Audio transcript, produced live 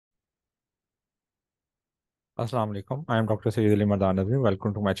Assalamu alaikum. I am Dr. 𝐒𝐤𝐞𝐭𝐜𝐡.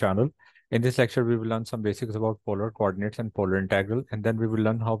 Welcome to my channel. In this lecture, we will learn some basics about polar coordinates and polar integral, and then we will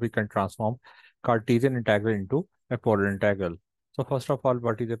learn how we can transform Cartesian integral into a polar integral. So first of all,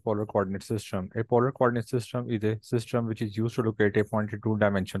 what is a polar coordinate system? A polar coordinate system is a system which is used to locate a point in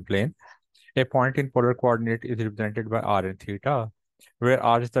two-dimensional plane. A point in polar coordinate is represented by r and theta, where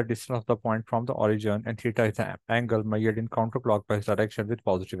r is the distance of the point from the origin and theta is the angle measured in counterclockwise direction with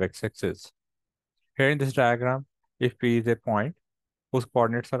positive x-axis. Here in this diagram, if P is a point whose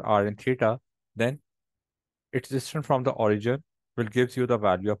coordinates are r and theta, then its distance from the origin will gives you the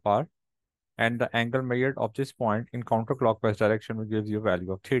value of r, and the angle measured of this point in counterclockwise direction will give you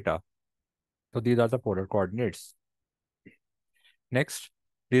value of theta. So these are the polar coordinates. Next,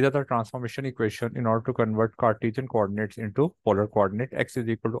 these are the transformation equation in order to convert Cartesian coordinates into polar coordinate. X is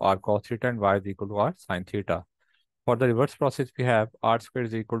equal to r cos theta and y is equal to r sin theta. For the reverse process, we have r squared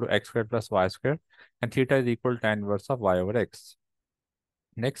is equal to x squared plus y squared, and theta is equal to tan inverse of y over x.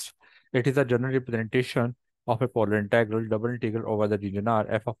 Next, it is a general representation of a polar integral, double integral over the region R,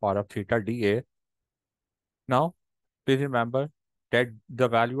 f of r of theta dA. Now, please remember that the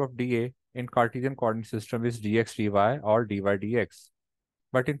value of dA in Cartesian coordinate system is dx dy or dy dx.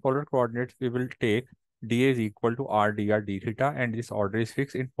 But in polar coordinates, we will take dA is equal to r dr d theta, and this order is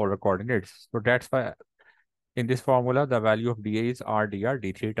fixed in polar coordinates. So that's why in this formula, the value of dA is r dr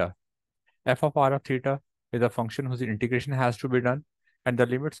d theta. F of r of theta is a function whose integration has to be done, and the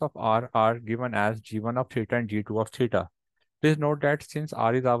limits of r are given as g1 of theta and g2 of theta. Please note that since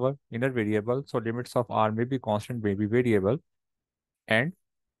r is our inner variable, so limits of r may be constant, may be variable, and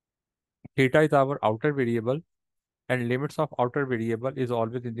theta is our outer variable, and limits of outer variable is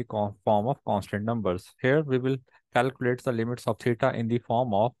always in the form of constant numbers. Here we will calculate the limits of theta in the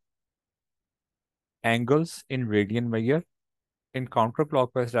form of angles in radian measure in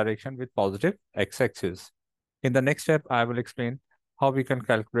counterclockwise direction with positive x-axis. In the next step, I will explain how we can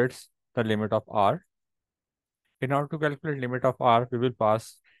calculate the limit of r. In order to calculate limit of r, we will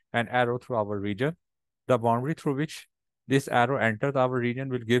pass an arrow through our region. The boundary through which this arrow enters our region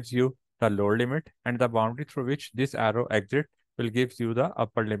will gives you the lower limit, and the boundary through which this arrow exits will gives you the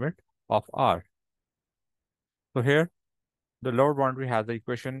upper limit of r. So here, the lower boundary has the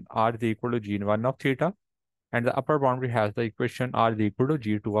equation r is equal to g1 of theta, and the upper boundary has the equation r is equal to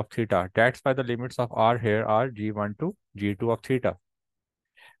g2 of theta. That's why the limits of r here are g1 to g2 of theta.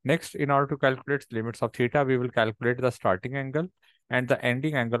 Next, in order to calculate limits of theta, we will calculate the starting angle and the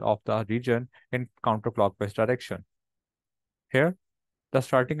ending angle of the region in counterclockwise direction. Here, the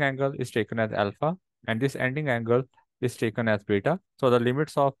starting angle is taken as alpha, and this ending angle is taken as beta. So the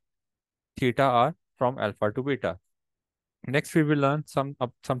limits of theta are from alpha to beta. Next, we will learn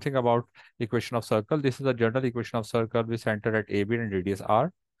something about equation of circle. This is a general equation of circle with center at AB and radius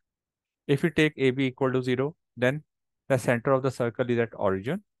r. If we take AB equal to 0, then the center of the circle is at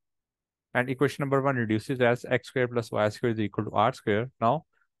origin. And equation number 1 reduces as x squared plus y squared is equal to r squared. Now,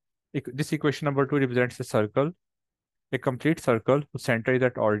 this equation number 2 represents a circle, a complete circle whose center is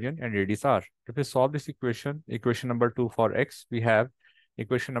at origin and radius r. If we solve this equation, equation number 2 for x, we have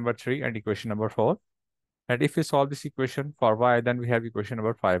equation number 3 and equation number 4. And if we solve this equation for y, then we have equation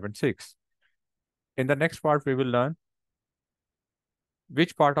number 5 and 6. In the next part, we will learn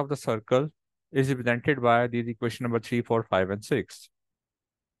which part of the circle is represented by these equation number 3, 4, 5, and 6.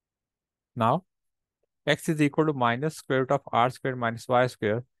 Now, x is equal to minus square root of r squared minus y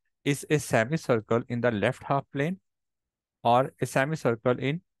squared is a semicircle in the left half plane or a semicircle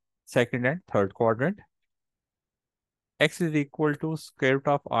in second and third quadrant. X is equal to square root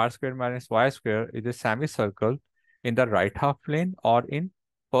of r squared minus y squared is a semicircle in the right half plane or in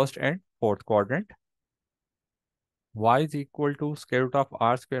first and fourth quadrant. Y is equal to square root of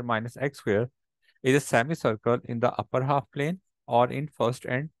r squared minus x squared is a semicircle in the upper half plane or in first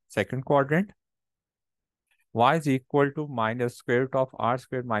and second quadrant. Y is equal to minus square root of r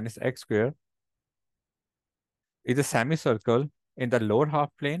squared minus x squared is a semicircle in the lower half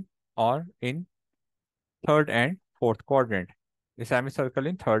plane or in third and fourth quadrant. A semicircle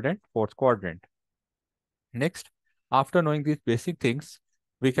in third and fourth quadrant. Next, after knowing these basic things,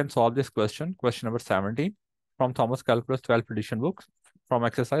 we can solve this question number 17 from Thomas Calculus 12th edition books from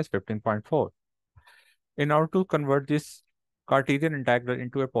exercise 15.4. In order to convert this Cartesian integral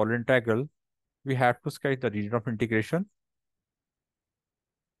into a polar integral, we have to sketch the region of integration.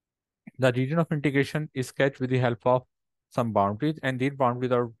 The region of integration is sketched with the help of some boundaries, and these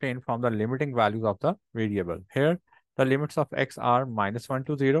boundaries are obtained from the limiting values of the variable. Here, the limits of x are -1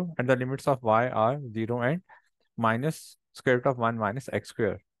 to 0, and the limits of y are 0 and minus square root of 1 minus x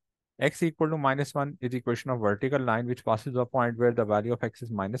squared. X equal to -1 is the equation of vertical line which passes a point where the value of x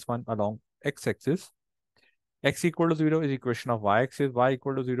is -1 along x-axis. X equal to 0 is equation of y-axis, y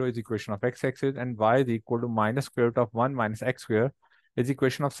equal to 0 is equation of x-axis, and y is equal to minus square root of 1 minus x square is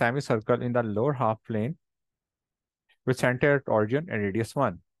equation of semicircle in the lower half plane with center at origin and radius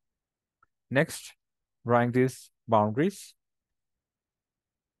 1. Next, drawing these boundaries.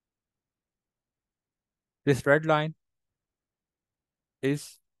 This red line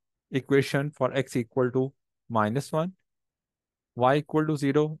is equation for x equal to minus 1, y equal to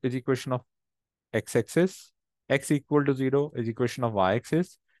 0 is equation of x-axis, x equal to 0 is equation of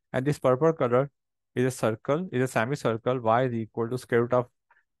y-axis, and this purple color is a circle, is a semicircle, y is equal to square root of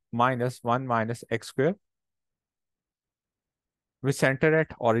minus 1 minus x square with center at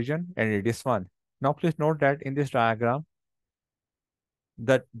origin and radius 1. Now please note that in this diagram,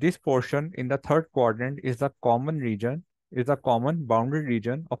 that this portion in the third quadrant is the common region, is the common boundary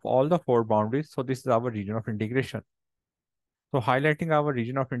region of all the 4 boundaries. So this is our region of integration. So highlighting our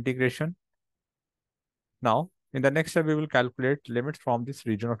region of integration. Now, in the next step, we will calculate limits from this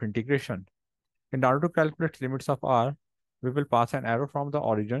region of integration. In order to calculate limits of R, we will pass an arrow from the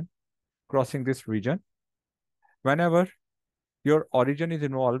origin crossing this region. Whenever your origin is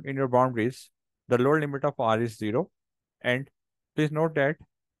involved in your boundaries, the lower limit of R is 0. And please note that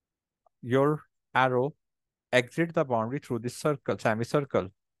your arrow exits the boundary through this circle, semicircle.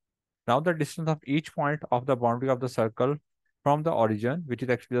 Now the distance of each point of the boundary of the circle from the origin, which is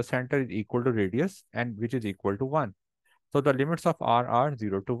actually the center, is equal to radius and which is equal to 1. So the limits of R are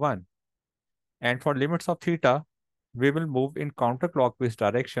 0 to 1. And for limits of theta, we will move in counterclockwise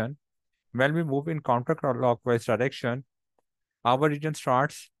direction. When we move in counterclockwise direction, our region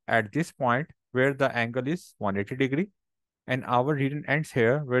starts at this point where the angle is 180 degree, and our region ends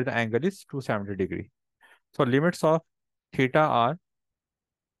here where the angle is 270 degree. So limits of theta are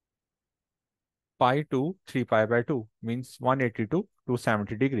pi to 3 pi by 2, means 180 to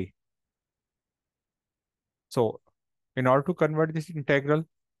 270 degree. So in order to convert this integral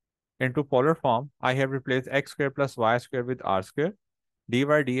into polar form, I have replaced x square plus y square with r square, dy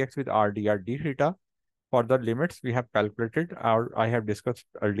dx with r dr d theta. For the limits we have calculated or I have discussed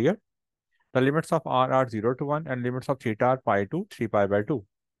earlier. The limits of r are 0 to 1 and limits of theta are pi to 3 pi by 2.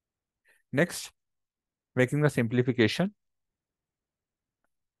 Next, making the simplification,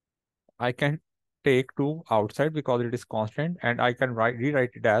 I can take 2 outside because it is constant, and I can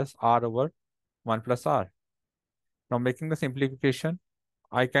rewrite it as r over 1 plus r. Now making the simplification,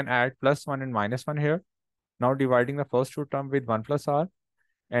 I can add plus 1 and minus 1 here. Now dividing the first 2 term with 1 plus r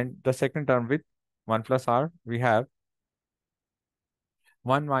and the second term with 1 plus r, we have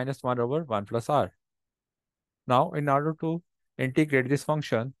 1 minus 1 over 1 plus r. Now in order to integrate this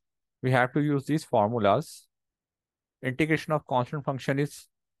function, we have to use these formulas. Integration of constant function is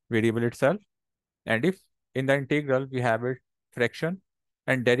variable itself, and if in the integral we have a fraction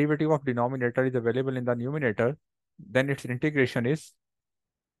and derivative of denominator is available in the numerator, then its integration is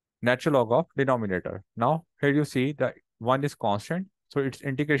natural log of denominator. Now here you see that 1 is constant, so its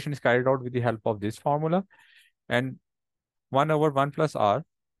integration is carried out with the help of this formula, and 1 over 1 plus r,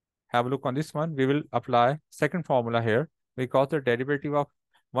 have a look on this one, we will apply second formula here because the derivative of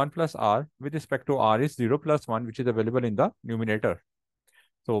 1 plus r with respect to r is 0 plus 1, which is available in the numerator.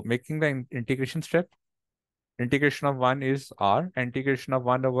 So making the integration step, integration of 1 is r, integration of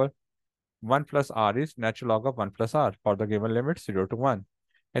 1 over 1 plus r is natural log of 1 plus r for the given limits 0 to 1.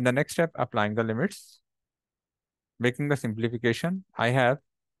 In the next step, applying the limits, making the simplification, I have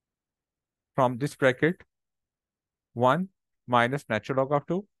from this bracket 1 minus natural log of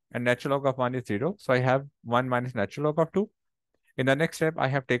 2, and natural log of 1 is 0. So I have 1 minus natural log of 2. In the next step, I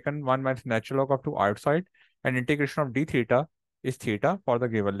have taken 1 minus natural log of 2 outside, and integration of d theta is theta for the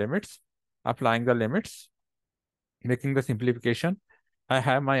given limits. Applying the limits, making the simplification, I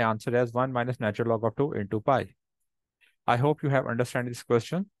have my answer as 1 minus natural log of 2 into pi. I hope you have understood this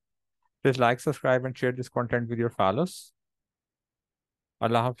question. Please like, subscribe, and share this content with your fellows.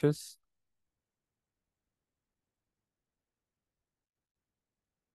 Allah Hafiz.